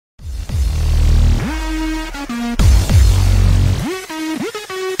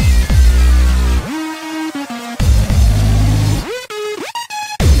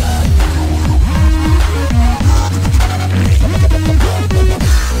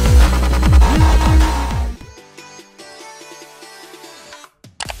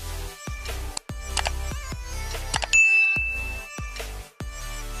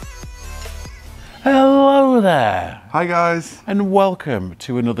Hello there. Hi guys. And welcome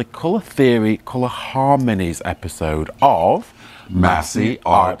to another Colour Theory, Color Harmonies episode of Masse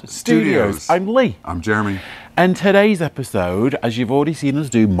Art Studios. I'm Lee. I'm Jeremy. And today's episode, as you've already seen us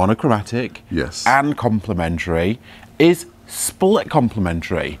do monochromatic and complementary, is Split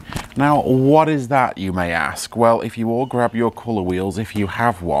Complementary. Now, what is that, you may ask? Well, if you all grab your colour wheels, if you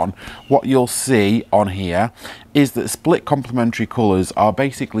have one, what you'll see on here is that split complementary colours are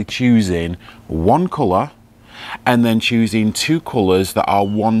basically choosing one colour and then choosing two colours that are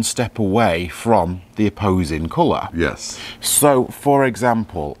one step away from the opposing colour. Yes. So, for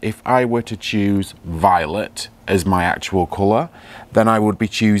example, if I were to choose violet as my actual colour, then I would be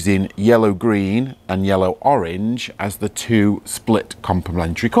choosing yellow-green and yellow-orange as the two split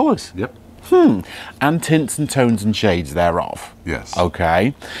complementary colours. Yep. And tints and tones and shades thereof. Yes.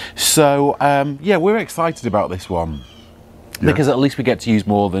 Okay. So, yeah, we're excited about this one. Because at least we get to use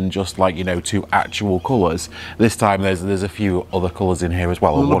more than just, like, you know, two actual colours. This time there's a few other colours in here as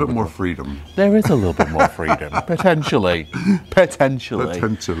well. A little bit more freedom. There is a little bit more freedom, potentially.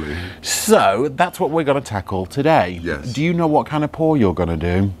 Potentially. So that's what we're going to tackle today. Yes. Do you know what kind of pour you're going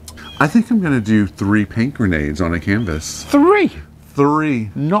to do? I think I'm going to do 3 paint grenades on a canvas. 3?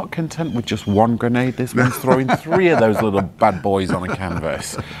 3. Not content with just one grenade, this one's throwing 3 of those little bad boys on a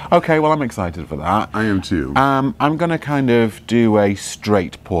canvas. Okay, well, I'm excited for that. I am too. I'm going to kind of do a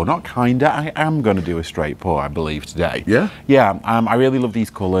straight pour. Not kinda, I am going to do a straight pour, I believe, today. Yeah? Yeah, I really love these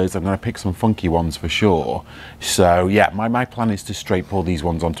colours. I'm going to pick some funky ones for sure. So, yeah, my plan is to straight pour these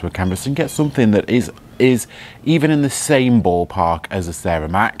ones onto a canvas and get something that is even in the same ballpark as a Sarah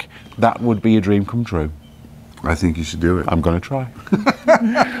Mac. That would be a dream come true. I think you should do it. I'm going to try.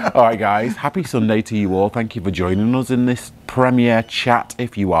 All right, guys. Happy Sunday to you all. Thank you for joining us in this premiere chat,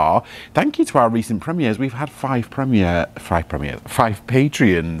 if you are. Thank you to our recent premieres. We've had 5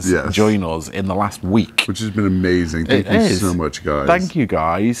 Patreons join us in the last week. Which has been amazing. Thank you so much, guys. Thank you,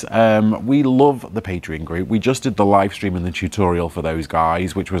 guys. We love the Patreon group. We just did the live stream and the tutorial for those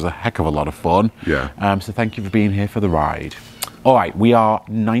guys, which was a heck of a lot of fun. Yeah. So thank you for being here for the ride. All right, we are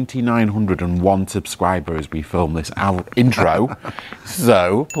 9,901 subscribers as we film this intro.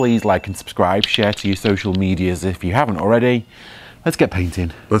 So please like and subscribe, share to your social medias if you haven't already. Let's get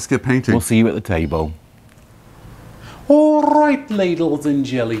painting. Let's get painting. We'll see you at the table. All right, ladles and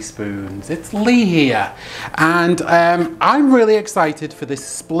jelly spoons, it's Lee here. And I'm really excited for this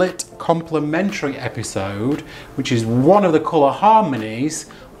split complementary episode, which is one of the Color Harmonies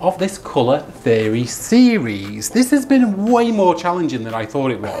of this Colour Theory series. This has been way more challenging than I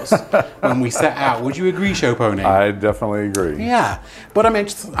thought it was when we set out. Would you agree, Show Pony? I definitely agree. Yeah, but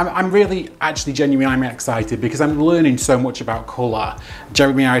I'm really, actually, genuinely excited because I'm learning so much about colour.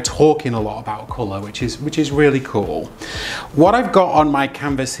 Jeremy and I are talking a lot about colour, which is really cool. What I've got on my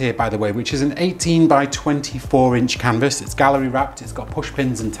canvas here, by the way, which is an 18 by 24 inch canvas. It's gallery wrapped, it's got push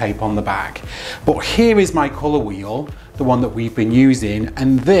pins and tape on the back. But here is my colour wheel, the one that we've been using,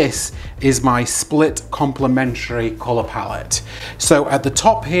 and this is my split complementary colour palette. So at the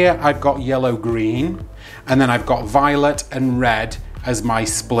top here I've got yellow green, and then I've got violet and red as my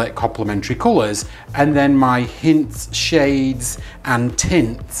split complementary colours, and then my hints, shades and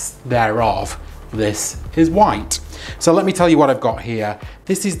tints thereof. This is white. So let me tell you what I've got here.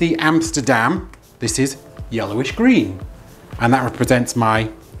 This is the Amsterdam, this is yellowish green, and that represents my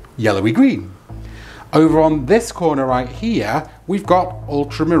yellowy green. Over on this corner right here, we've got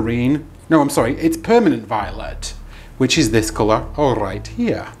ultramarine, no, I'm sorry, it's permanent violet, which is this colour, all right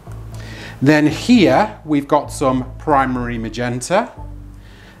here. Then here, we've got some primary magenta.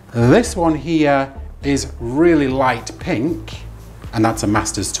 This one here is really light pink, and that's a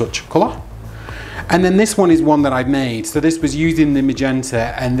Master's Touch colour. And then this one is one that I made. So this was using the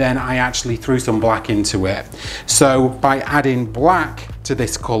magenta, and then I actually threw some black into it. So by adding black to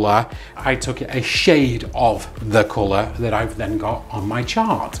this colour, I took a shade of the colour that I've then got on my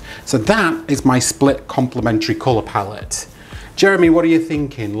chart. So that is my split complementary colour palette. Jeremy, what are you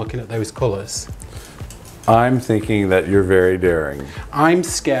thinking looking at those colours? I'm thinking that you're very daring. I'm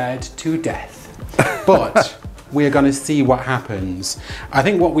scared to death, but we're going to see what happens. I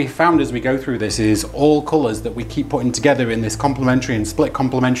think what we found as we go through this is all colours that we keep putting together in this complementary and split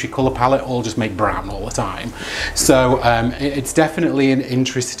complementary colour palette all just make brown all the time. So it's definitely an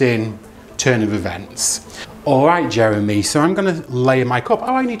interesting turn of events. All right, Jeremy, so I'm going to layer my cup.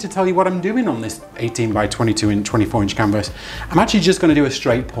 Oh, I need to tell you what I'm doing on this 18 by 22 and 24 inch canvas. I'm actually just going to do a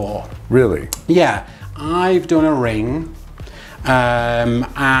straight pour. Really? Yeah, I've done a ring.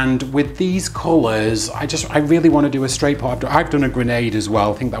 And with these colours, I really want to do a straight pour. I've done a grenade as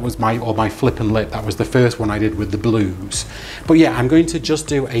well. I think that was my flip and lip. That was the first one I did with the blues. But yeah, I'm going to just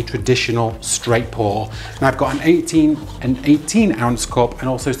do a traditional straight pour. And I've got an 18 ounce cup and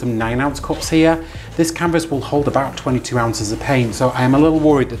also some 9 ounce cups here. This canvas will hold about 22 ounces of paint. So I am a little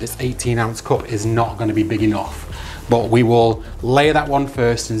worried that this 18 ounce cup is not going to be big enough. But we will layer that one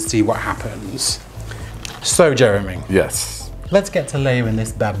first and see what happens. So Jeremy. Yes. Let's get to layering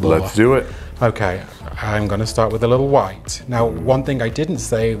this bad boy. Let's do it. Okay, I'm going to start with a little white. Now, one thing I didn't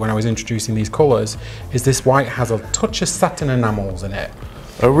say when I was introducing these colours is this white has a touch of satin enamels in it.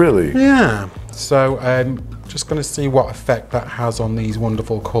 Oh, really? Yeah. So I'm just going to see what effect that has on these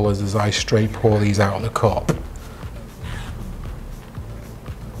wonderful colours as I straight pour these out of the cup.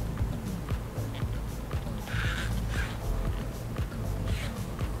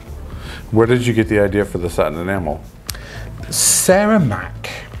 Where did you get the idea for the satin enamel? Sarah Mac,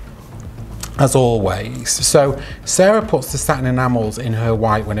 as always. So Sarah puts the satin enamels in her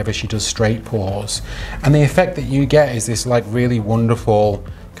white whenever she does straight pours, and the effect that you get is this like really wonderful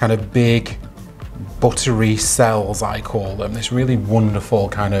kind of big buttery cells, I call them, this really wonderful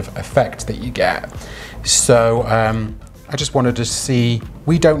kind of effect that you get. So I just wanted to see,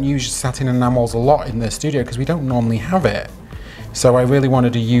 we don't use satin enamels a lot in the studio because we don't normally have it. So I really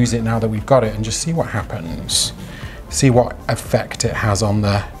wanted to use it now that we've got it and just see what happens. See what effect it has on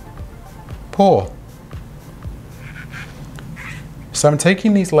the pour. So I'm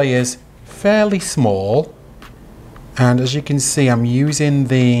taking these layers fairly small, and as you can see I'm using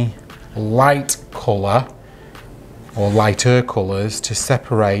the light colour or lighter colours to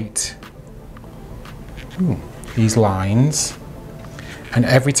separate these lines, and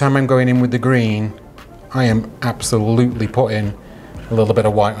every time I'm going in with the green I am absolutely putting a little bit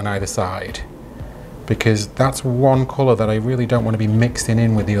of white on either side, because that's one colour that I really don't want to be mixing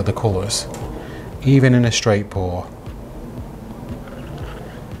in with the other colours, even in a straight pour.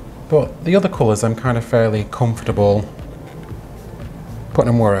 But the other colours I'm kind of fairly comfortable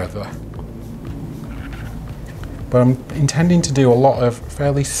putting them wherever. But I'm intending to do a lot of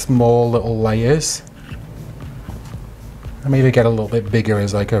fairly small little layers. I maybe get a little bit bigger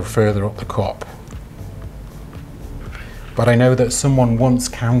as I go further up the cup. But I know that someone once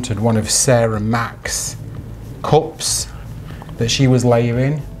counted one of Sarah Mac's cups that she was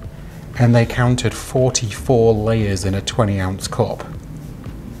layering, and they counted 44 layers in a 20 ounce cup.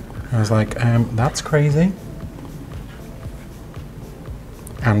 I was like, that's crazy.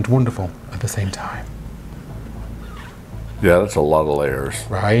 And wonderful at the same time. Yeah, that's a lot of layers.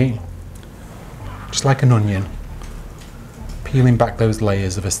 Right? Just like an onion. Peeling back those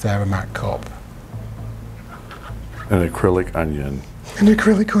layers of a Sarah Mac cup. An acrylic onion. An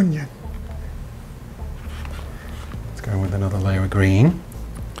acrylic onion. Let's go with another layer of green.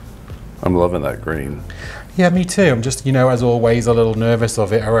 I'm loving that green. Yeah, me too. I'm just, you know, as always, a little nervous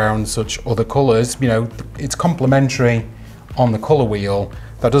of it around such other colours. You know, it's complementary on the colour wheel.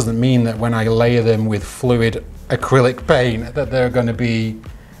 That doesn't mean that when I layer them with fluid acrylic paint that they're going to be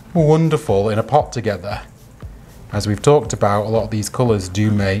wonderful in a pot together. As we've talked about, a lot of these colours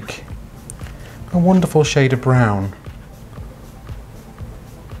do make a wonderful shade of brown.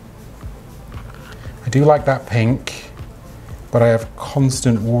 I do like that pink, but I have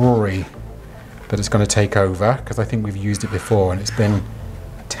constant worry that it's going to take over, because I think we've used it before and it's been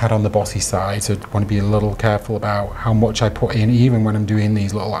a tad on the bossy side, so I want to be a little careful about how much I put in, even when I'm doing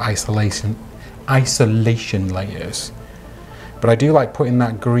these little isolation layers. But I do like putting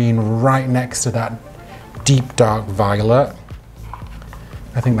that green right next to that deep dark violet.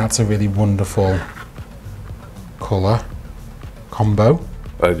 I think that's a really wonderful colour combo.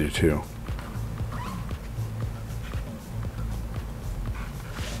 I do too.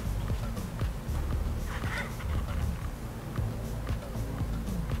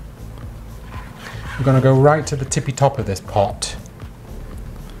 We're going to go right to the tippy top of this pot.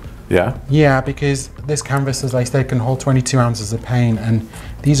 Yeah? Yeah, because this canvas, as I said, can hold 22 ounces of paint, and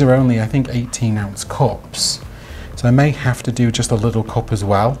these are only, I think, 18 ounce cups. So I may have to do just a little cup as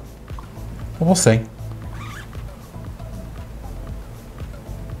well. But we'll see.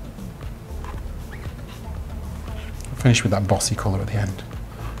 I'll finish with that bossy colour at the end.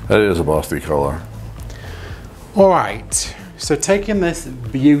 That is a bossy color. Alright, so taking this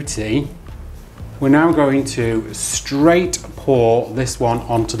beauty, we're now going to straight pour this one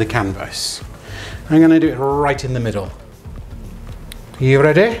onto the canvas. I'm going to do it right in the middle. Are you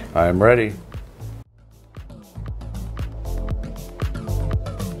ready? I'm ready.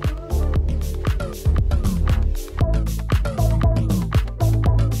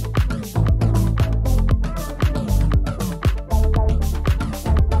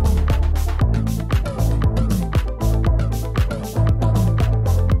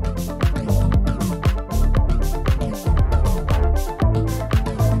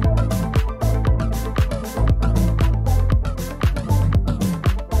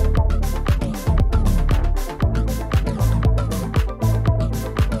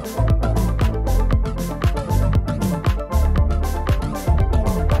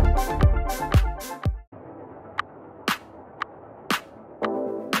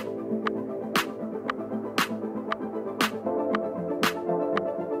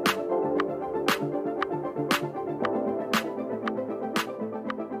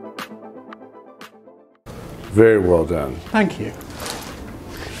 Very well done. Thank you.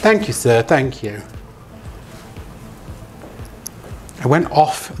 Thank you, sir. Thank you. I went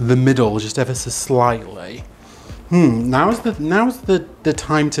off the middle just ever so slightly. Now's the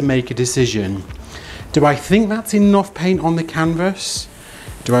time to make a decision. Do I think that's enough paint on the canvas?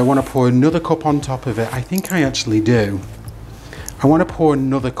 Do I want to pour another cup on top of it? I think I actually do. I want to pour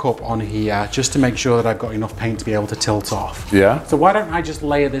another cup on here just to make sure that I've got enough paint to be able to tilt off. Yeah? So why don't I just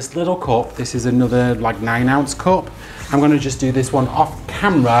layer this little cup? This is another like 9-ounce cup. I'm going to just do this one off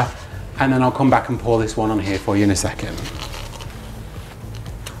camera and then I'll come back and pour this one on here for you in a second.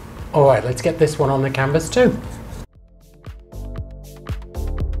 All right, let's get this one on the canvas too.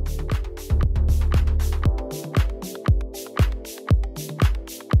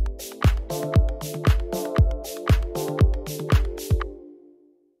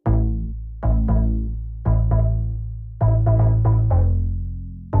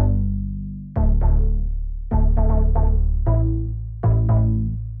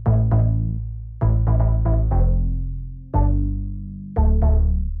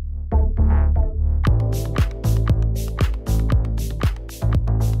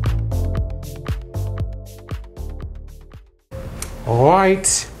 All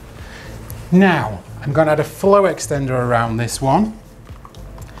right, now I'm going to add a flow extender around this one.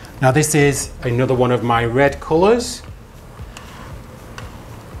 Now this is another one of my red colours,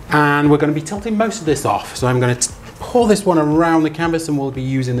 and we're going to be tilting most of this off. So I'm going to pour this one around the canvas and we'll be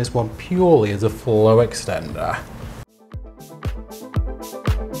using this one purely as a flow extender.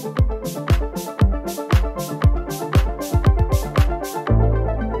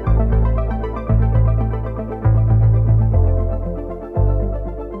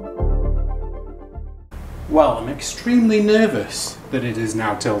 Well, I'm extremely nervous that it is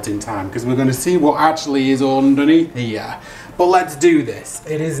now tilting time because we're going to see what actually is underneath here. But let's do this.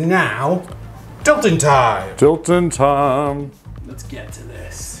 It is now tilting time. Tilting time. Let's get to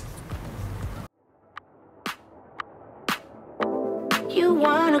this. You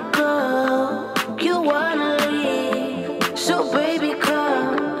wanna go, you wanna leave, so baby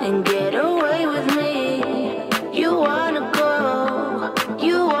come and get away with me. You wanna go,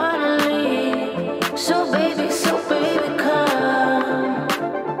 you wanna leave, so baby come.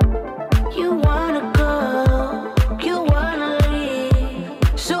 You wanna go, you wanna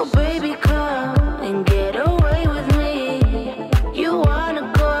leave, so baby come and get away with me. You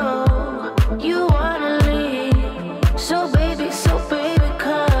wanna go, you wanna leave, so baby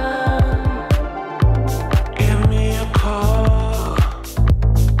come.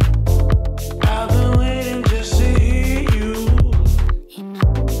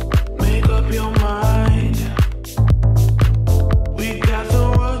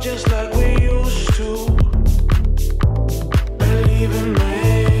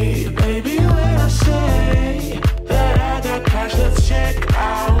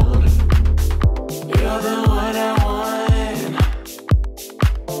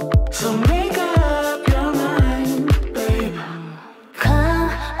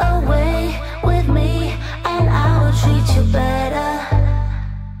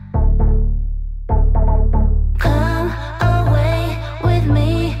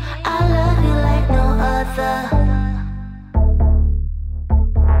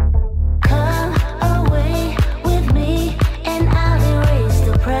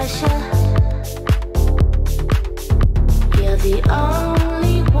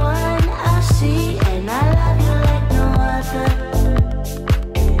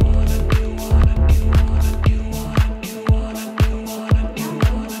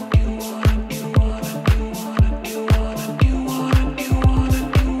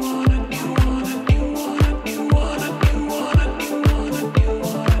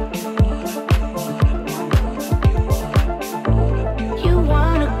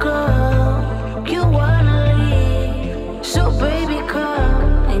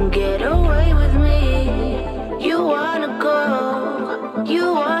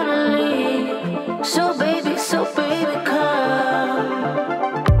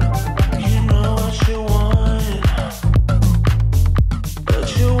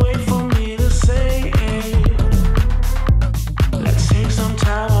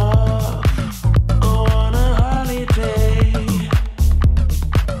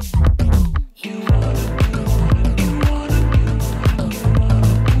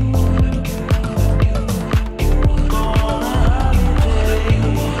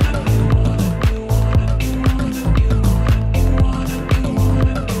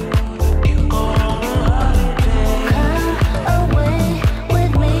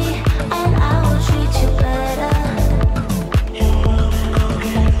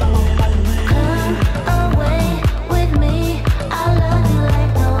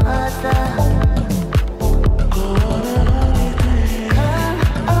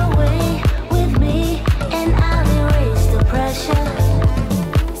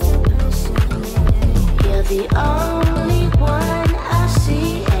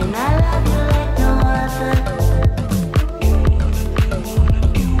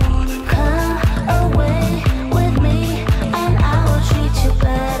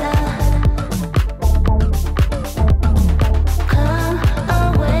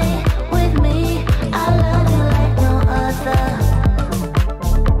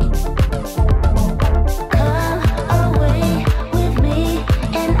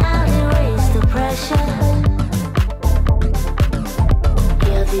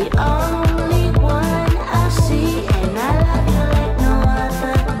 the only one I see, and I love you like no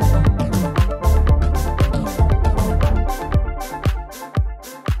other.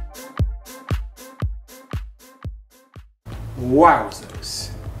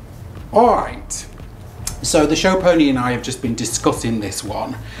 Wowzers. All right. So the show pony and I have just been discussing this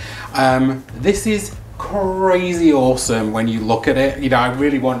one. This is crazy awesome when you look at it. You know, I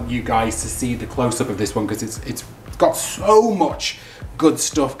really want you guys to see the close-up of this one because it's got so much good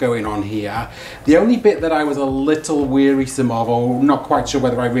stuff going on here. The only bit that I was a little wearisome of, or not quite sure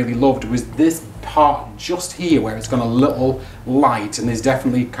whether I really loved, was this part just here where it's got a little light, and there's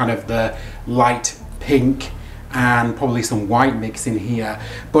definitely kind of the light pink and probably some white mix in here,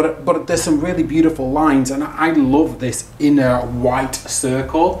 but there's some really beautiful lines, and I love this inner white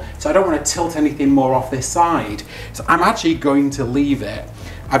circle, so I don't want to tilt anything more off this side, so I'm actually going to leave it.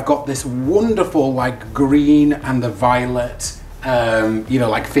 I've got this wonderful like green and the violet, you know,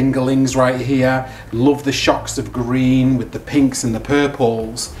 like fingerlings right here. Love the shocks of green with the pinks and the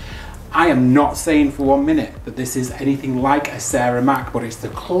purples. I am not saying for 1 minute that this is anything like a Sarah Mac, but it's the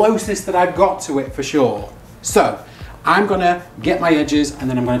closest that I've got to it for sure. So I'm gonna get my edges and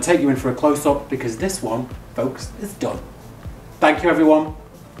then I'm gonna take you in for a close-up because this one, folks, is done. Thank you, everyone.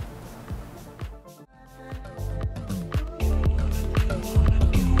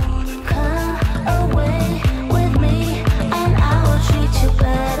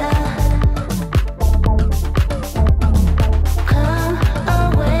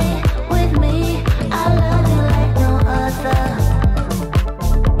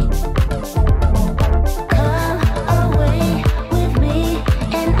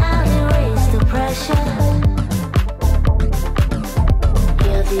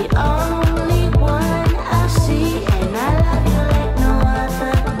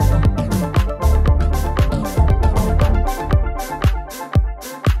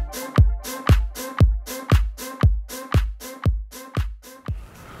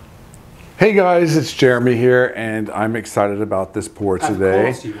 Hey guys, it's Jeremy here, and I'm excited about this pour today.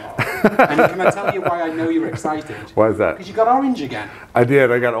 Of course you are. And can I tell you why I know you're excited? Why is that? Because you got orange again. I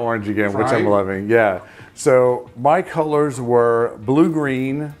did. I got orange again, which I'm loving. Yeah. So my colors were blue,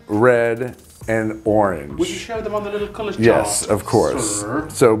 green, red, and orange. Would you show them on the little color chart? Yes, of course. Sir.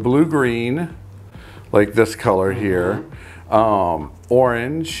 So blue, green, like this color here,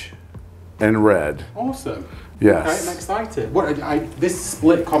 orange, and red. Awesome. Yes. Okay, I'm excited. This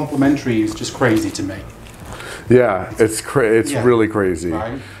split complementary is just crazy to me. Yeah, it's really crazy.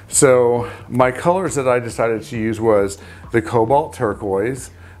 Right. So my colors that I decided to use was the Cobalt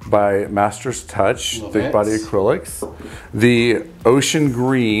Turquoise by Master's Touch, Thick Body Acrylics, the Ocean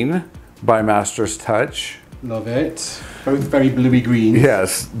Green by Master's Touch. Love it. Both very bluey green.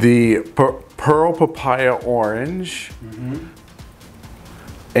 Yes, the Pearl Papaya Orange,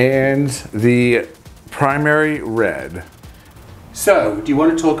 and the Primary Red. So, do you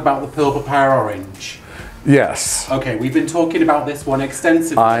want to talk about the Pearl Papaya Orange? Yes. Okay, we've been talking about this one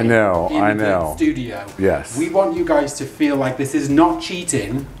extensively. I know, in the studio. Yes. We want you guys to feel like this is not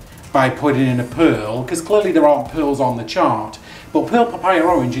cheating by putting in a pearl, because clearly there aren't pearls on the chart. But Pearl Papaya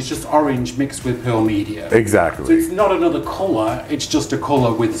Orange is just orange mixed with pearl medium. Exactly. So it's not another colour, it's just a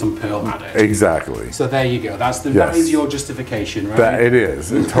colour with some pearl added. Exactly. So there you go. That is your justification, right? That it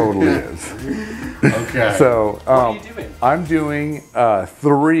is. It totally is. Okay. So what are you doing? I'm doing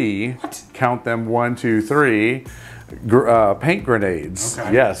 3. What? Count them 1, 2, 3. Paint grenades.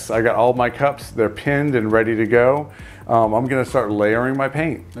 Okay. Yes, I got all my cups. They're pinned and ready to go. I'm gonna start layering my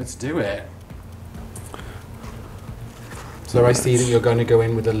paint. Let's do it. So I see that you're going to go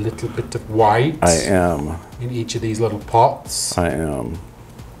in with a little bit of white. I am. In each of these little pots. I am.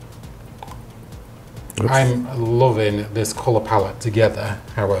 Oops. I'm loving this colour palette together,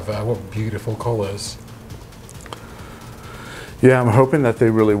 however. What beautiful colours. Yeah, I'm hoping that they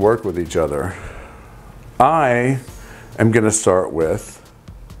really work with each other. I am going to start with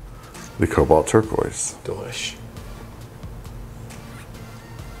the Cobalt Turquoise. Delish.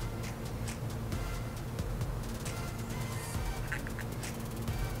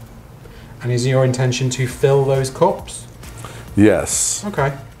 And is your intention to fill those cups? Yes.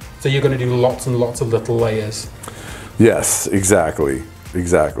 Okay. So you're going to do lots and lots of little layers? Yes, exactly.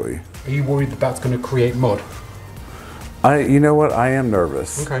 Exactly. Are you worried that that's going to create mud? You know what? I am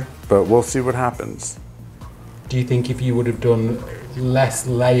nervous. Okay. But we'll see what happens. Do you think if you would have done less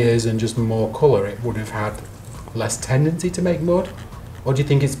layers and just more colour, it would have had less tendency to make mud? Or do you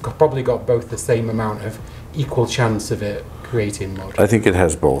think it's probably got both the same amount of equal chance of it creating mud? I think it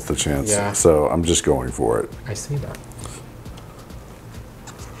has both the chance. Yeah. So I'm just going for it. I see that.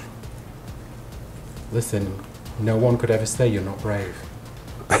 Listen, no one could ever say you're not brave.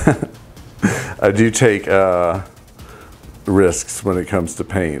 I do take risks when it comes to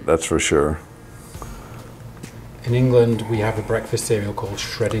paint, that's for sure. In England, we have a breakfast cereal called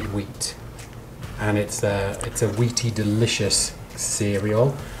shredded wheat, and it's a wheaty, delicious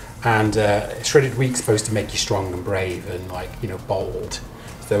cereal. And shredded wheat's supposed to make you strong and brave and, like, you know, bold.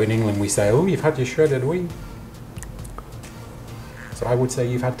 So in England, we say, "Oh, you've had your shredded wheat." So I would say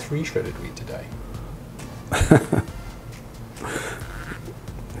you've had 3 shredded wheat today.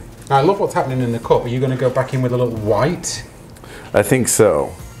 Now, I love what's happening in the cup. Are you going to go back in with a little white? I think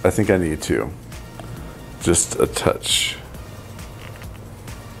so. I think I need to. Just a touch.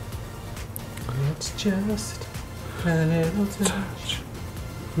 It's just a little touch.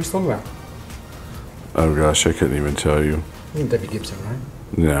 Who's sung that? Oh gosh, I couldn't even tell you. Isn't Debbie Gibson, right?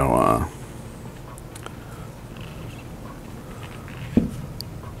 No,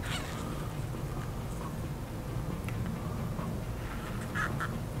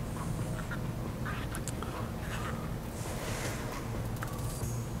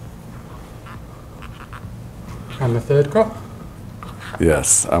 And the third cup.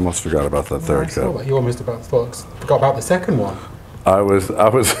 yes, I almost forgot about the third cup. You almost forgot about the second one. I was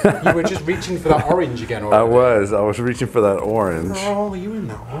You were just reaching for that orange again already. I was reaching for that orange. Oh, are you in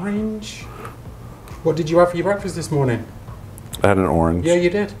that orange? What did you have for your breakfast this morning? I had an orange. Yeah, you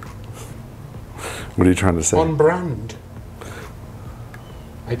did. What are you trying to say? On brand.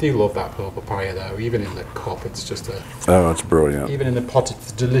 I do love that purple papaya though. Even in the cup, it's just a. Oh, it's brilliant. Even in the pot,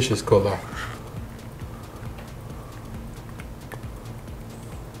 it's a delicious colour.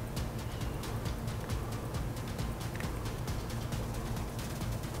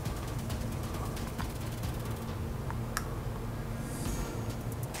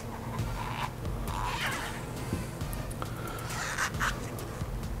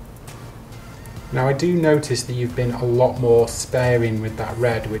 Now I do notice that you've been a lot more sparing with that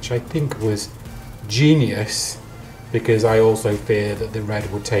red, which I think was genius, because I also fear that the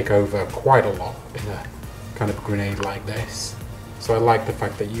red would take over quite a lot in a kind of grenade like this. So I like the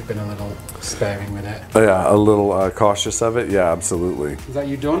fact that you've been a little sparing with it. Yeah, a little cautious of it. Yeah, absolutely. Is that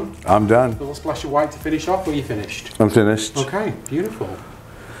you done? I'm done. A little splash of white to finish off, or are you finished? I'm finished. Okay, beautiful.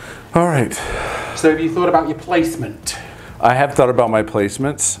 All right. So have you thought about your placement? I have thought about my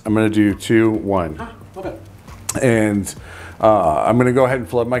placements. I'm going to do 2, 1. Ah, love it. And I'm going to go ahead and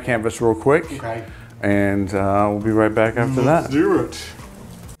flood my canvas real quick. Okay. And we'll be right back after that. Let's do it.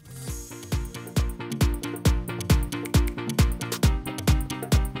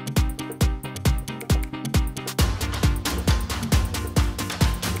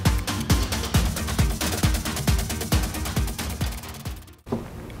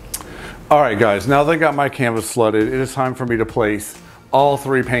 All right, guys, now that I got my canvas flooded, it is time for me to place all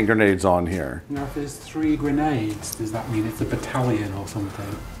 3 paint grenades on here. Now, if there's 3 grenades, does that mean it's a battalion or something?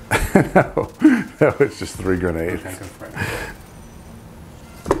 No, it's just 3 grenades. Okay, go for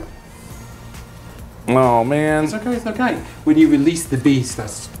it. Oh, man. It's okay, it's okay. When you release the beast,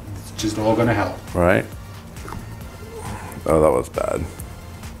 that's just all going to help. Right? Oh, that was bad.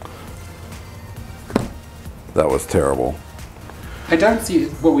 That was terrible. I don't see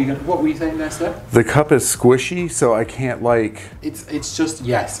it. What were you saying there, sir? The cup is squishy, so I can't like... It's just,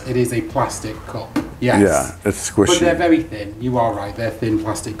 yes, it is a plastic cup. Yes. Yeah, it's squishy. But they're very thin. You are right. They're thin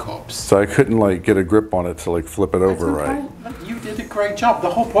plastic cups. So I couldn't like get a grip on it to like flip it over Okay. right. Look, you did a great job. The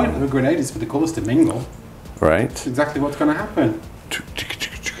whole point of a grenade is for the colours to mingle. Right? That's exactly what's going to happen.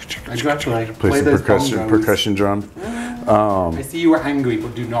 Exactly. Play some those percussion drum. I see you were angry,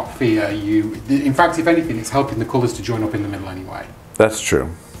 but do not fear. In fact, if anything, it's helping the colours to join up in the middle anyway. That's true.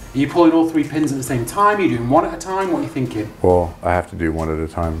 Are you pulling all 3 pins at the same time? Are you doing one at a time? What are you thinking? Well, I have to do one at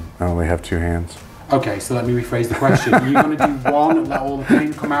a time. I only have 2 hands. Okay, so let me rephrase the question. Are you going to do one, let all the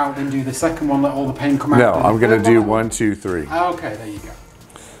paint come out, then do the second one, let all the paint come out? No, I'm going to do 1, 2, 3. Okay, there you go.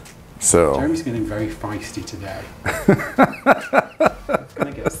 So. Jeremy's feeling very feisty today. He's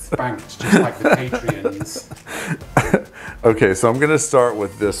going to get spanked just like the Patreons. Okay, so I'm going to start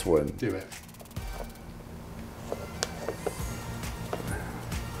with this one. Do it.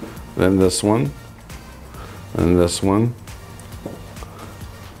 Then this one. And this one.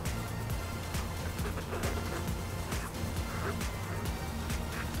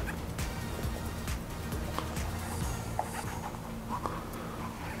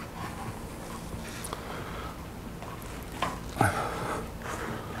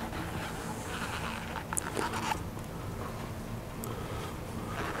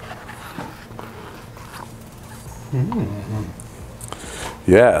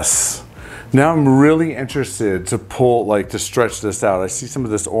 Yes. Now I'm really interested to pull, to stretch this out. I see some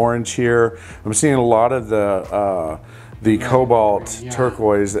of this orange here. I'm seeing a lot of the the cobalt, Yeah.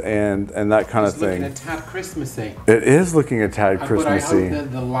 turquoise, and that kind of It's looking thing. a tad Christmassy. It is looking a tad But I Christmassy. hope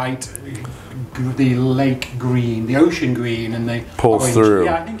that the light, the lake green, the ocean green, and the Pulls orange. through.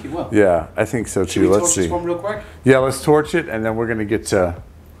 Yeah, I think it will. Yeah, I think so Should too. we Let's torch see. this one real quick? Yeah, let's torch it, and then we're gonna get to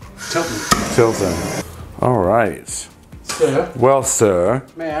Tilton. Tilton. All right. Sir, Well, sir,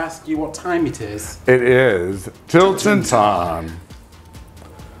 may I ask you what time it is? it is Tilton time,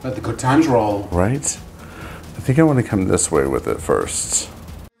 Let the good times roll. right? I think I want to come this way with it first.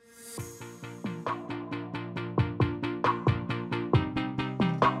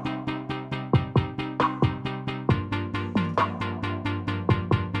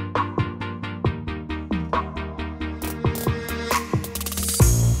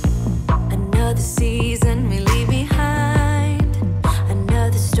 Another season we leave behind.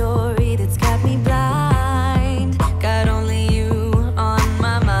 Another story that's got me blind. Got only you on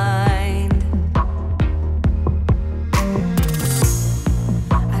my mind.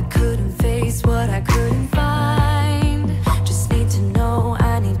 I couldn't face what I couldn't find. Just need to know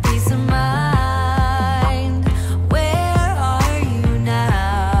I need peace of mind. Where are you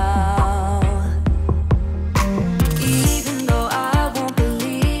now? Even though I won't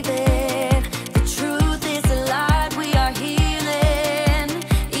believe it, the truth is a lie, we are healing.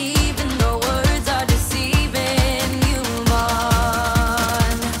 Even though words are deceiving, you move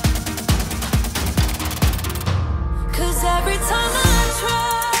on. 'Cause every time I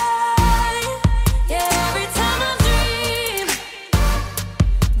try, yeah, every time I dream,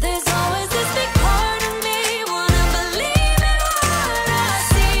 there's always this big part of me wanna believe in what I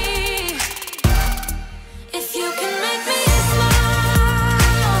see. If you can make me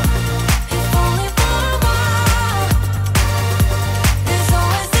smile, if only for a while. There's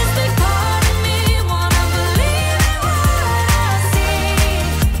always this big part of me wanna believe in what I see.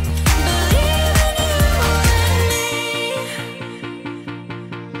 Believe in you and me.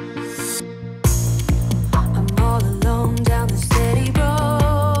 I'm all alone down the steady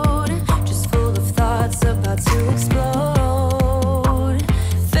road, just full of thoughts about to explode.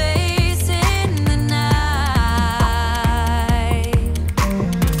 Facing the night,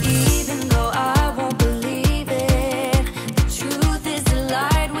 even though I won't believe it, the truth is a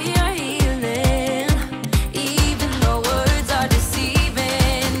light, we are healing. Even though words are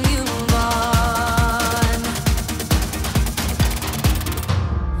deceiving, you move on.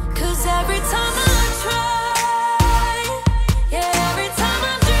 'Cause every time I try, yeah, every time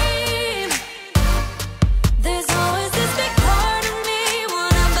I dream, there's always this big part of me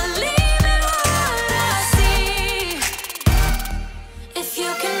wanna believe in what I see. If you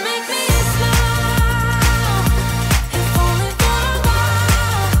can make me smile, if only for a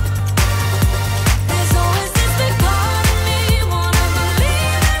while. There's always this big part of me wanna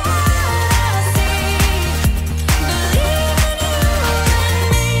believe in what I see. Believe in you and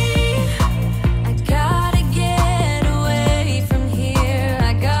me. I gotta get away from here.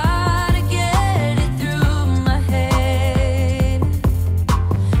 I gotta get it through my head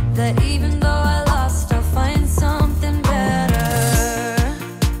that even though I lost, I'll find something better.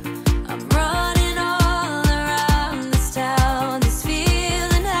 I'm running all around this town. This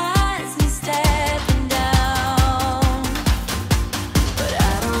feeling has me stepping down. But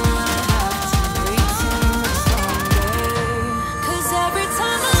I don't wanna have to wait too much longer. 'Cause every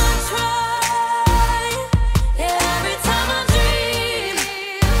time I try, yeah, every time I dream,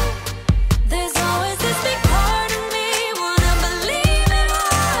 there's always this big part of me wanna believe in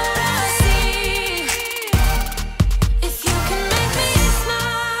what I see. If you can make me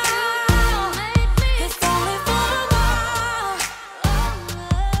smile, if only for a while.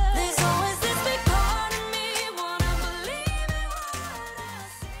 There's always this big part of me wanna believe in what I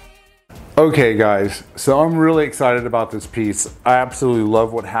see. Okay, guys, so I'm really excited about this piece. I absolutely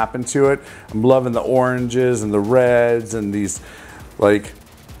love what happened to it. I'm loving the oranges and the reds and these like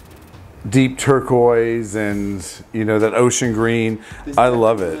deep turquoise and that ocean green. There's I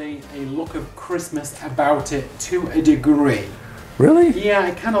love it. definitely a look of Christmas about it to a degree. Really? Yeah,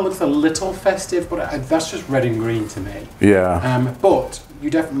 it kind of looks a little festive, but that's just red and green to me. Yeah. But you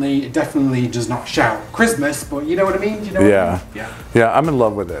definitely does not shout Christmas, but you know what I mean? You know what I Yeah. mean? Yeah. Yeah, I'm in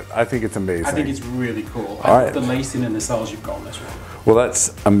love with it. I think it's amazing. I think it's really cool. I All love right. the lacing and the cells you've got on this one. Well,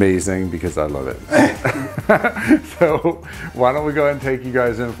 that's amazing because I love it. So why don't we go ahead and take you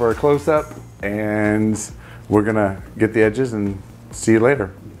guys in for a close-up, and we're gonna get the edges and see you later.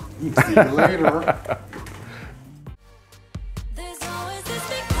 See you later. There's always this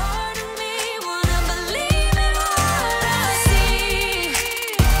big part of me wanna believe in what I see.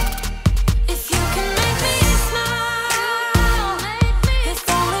 If you can make me smile, if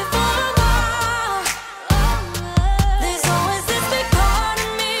only for a while.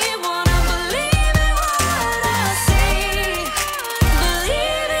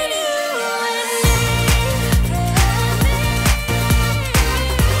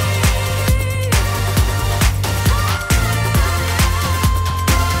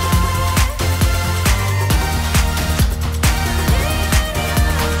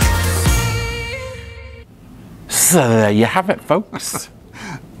 So there you have it, folks.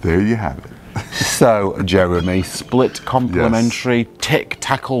 There you have it. So, Jeremy, split complementary, tick,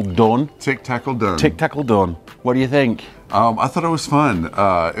 tackle, done. Tick, tackle, done. Tick, tackle, done. What do you think? I thought it was fun.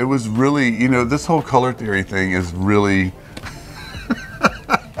 It was really, you know, this whole color theory thing is really...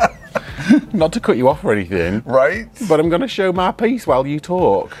 Not to cut you off or anything. Right? But I'm going to show my piece while you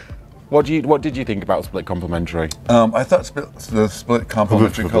talk. What did you think about split complementary? I thought the split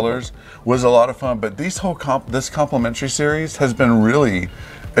complementary colors was a lot of fun, but this complementary series has been really,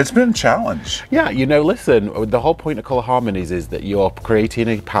 it's been a challenge. Yeah, you know, listen, the whole point of Color Harmonies is that you're creating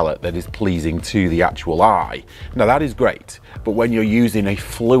a palette that is pleasing to the actual eye. Now that is great, but when you're using a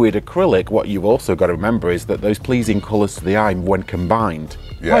fluid acrylic, what you've also got to remember is that those pleasing colors to the eye, when combined,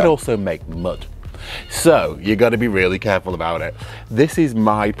 might also make mud. So you got to be really careful about it. This is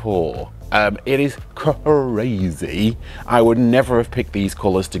my pour. It is crazy. I would never have picked these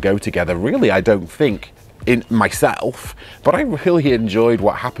colors to go together. Really, I don't think in myself, but I really enjoyed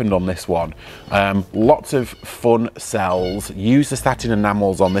what happened on this one. Lots of fun cells. Used the satin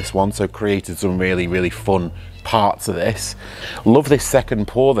enamels on this one, so created some really, really fun parts of this. Love this second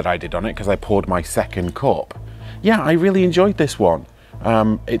pour that I did on it because I poured my second cup. Yeah, I really enjoyed this one.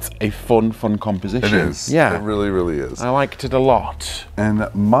 It's a fun composition. It is. Yeah. It really, really is. I liked it a lot. And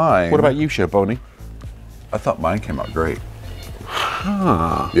mine... What about you, Boney? I thought mine came out great.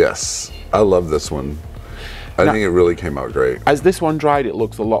 Huh. Yes. I love this one. I think it really came out great. As this one dried, it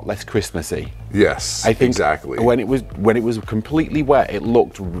looks a lot less Christmassy. Yes, I think exactly. When it was completely wet, it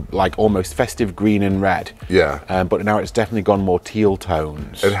looked like almost festive green and red. Yeah. But now it's definitely gone more teal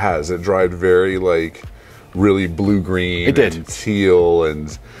tones. It has. It dried very like really blue-green. It did. And teal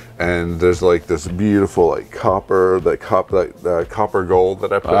and there's like this beautiful like copper gold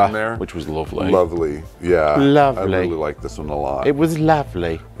that I put in there, which was lovely. Lovely, yeah. Lovely. I really like this one a lot. It was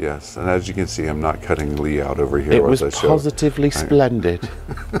lovely. Yes, and as you can see, I'm not cutting Lee out over here. It was positively splendid.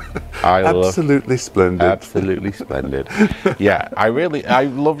 Absolutely splendid. Absolutely splendid. Yeah, I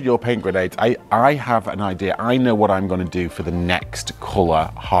love your paint grenades. I have an idea. I know what I'm going to do for the next Color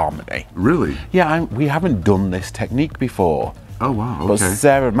Harmony. Really? Yeah, we haven't done this technique before. Oh wow, okay. But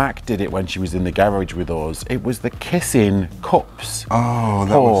Sarah Mack did it when she was in the garage with us. It was the kissing cups. Oh,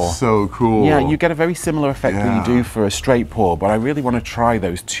 that was so cool. Yeah, you get a very similar effect that you do for a straight pour, but I really want to try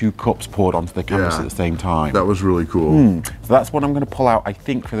those two cups poured onto the canvas at the same time. That was really cool. So that's what I'm going to pull out, I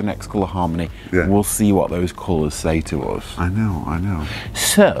think, for the next Color Harmony. Yeah. We'll see what those colours say to us. I know.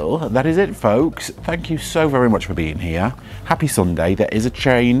 So, that is it, folks. Thank you so very much for being here. Happy Sunday. There is a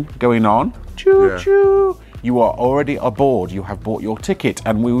train going on. Choo-choo. You are already aboard, you have bought your ticket,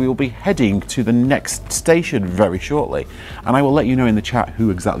 and we will be heading to the next station very shortly. And I will let you know in the chat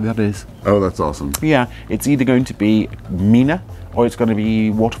who exactly that is. Oh, that's awesome. Yeah, it's either going to be Mina or it's going to be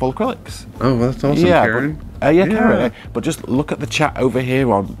Waterfall Acrylics. Oh, that's awesome, Karen. Karen. But just look at the chat over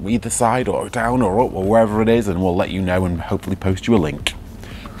here on either side or down or up or wherever it is, and we'll let you know and hopefully post you a link.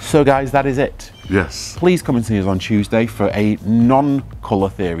 So guys, that is it. Yes. Please come and see us on Tuesday for a non-colour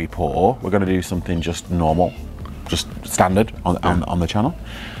theory pour. We're going to do something just normal, just standard on the channel.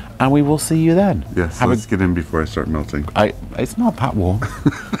 And we will see you then. Yes, let's get in before I start melting. It's not that warm.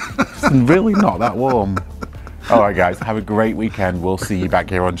 It's really not that warm. All right, guys, have a great weekend. We'll see you back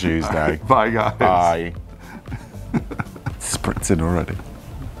here on Tuesday. Bye, guys. Bye. Spritzing already.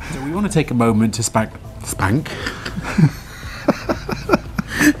 So we want to take a moment to spank. Spank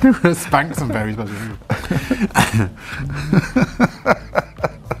some very special people.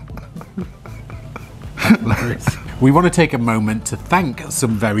 We want to take a moment to thank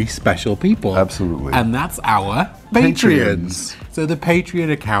some very special people. Absolutely. And that's our Patreons. So the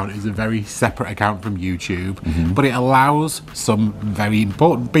Patreon account is a very separate account from YouTube, but it allows some very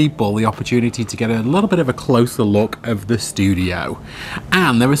important people the opportunity to get a little bit of a closer look of the studio.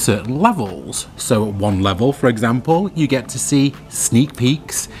 And there are certain levels. So at one level, for example, you get to see sneak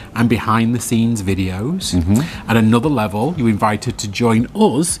peeks and behind the scenes videos. At another level, you're invited to join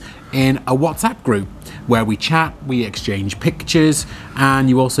us in a WhatsApp group where we chat, we exchange pictures, and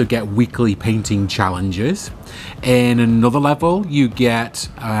you also get weekly painting challenges. In another level, you get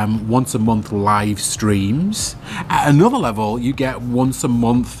once a month live streams. At another level, you get once a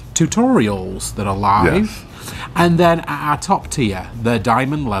month tutorials that are live. Yes. And then at our top tier, the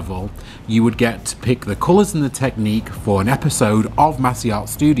diamond level, you would get to pick the colours and the technique for an episode of Masse Art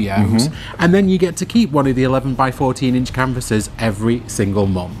Studios, and then you get to keep one of the 11 by 14 inch canvases every single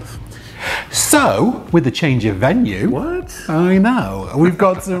month. So, with the change of venue, I know, we've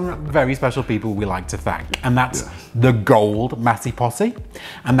got some very special people we like to thank, and that's the Gold Masse Posse,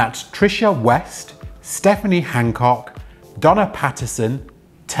 and that's Trisha West, Stephanie Hancock, Donna Patterson,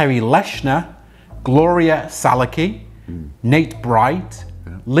 Terry Leshner, Gloria Salaki, Nate Bright,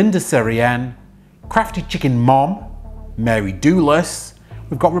 Linda Serien, Crafty Chicken Mom, Mary Doulis,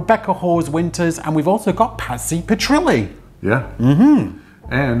 we've got Rebecca Hawes Winters, and we've also got Patsy Petrilli. Yeah.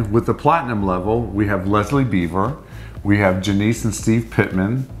 And with the platinum level, we have Leslie Beaver, we have Janice and Steve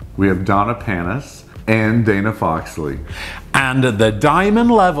Pittman, we have Donna Panis, and Dana Foxley. And at the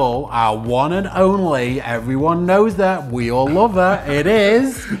diamond level, our one and only, everyone knows that, we all love her, it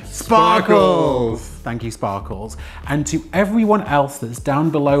is Sparkles. Thank you, Sparkles. And to everyone else that's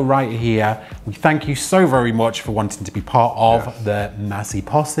down below right here, we thank you so very much for wanting to be part of the Masse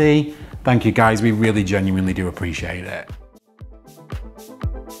posse. Thank you guys, we really genuinely do appreciate it.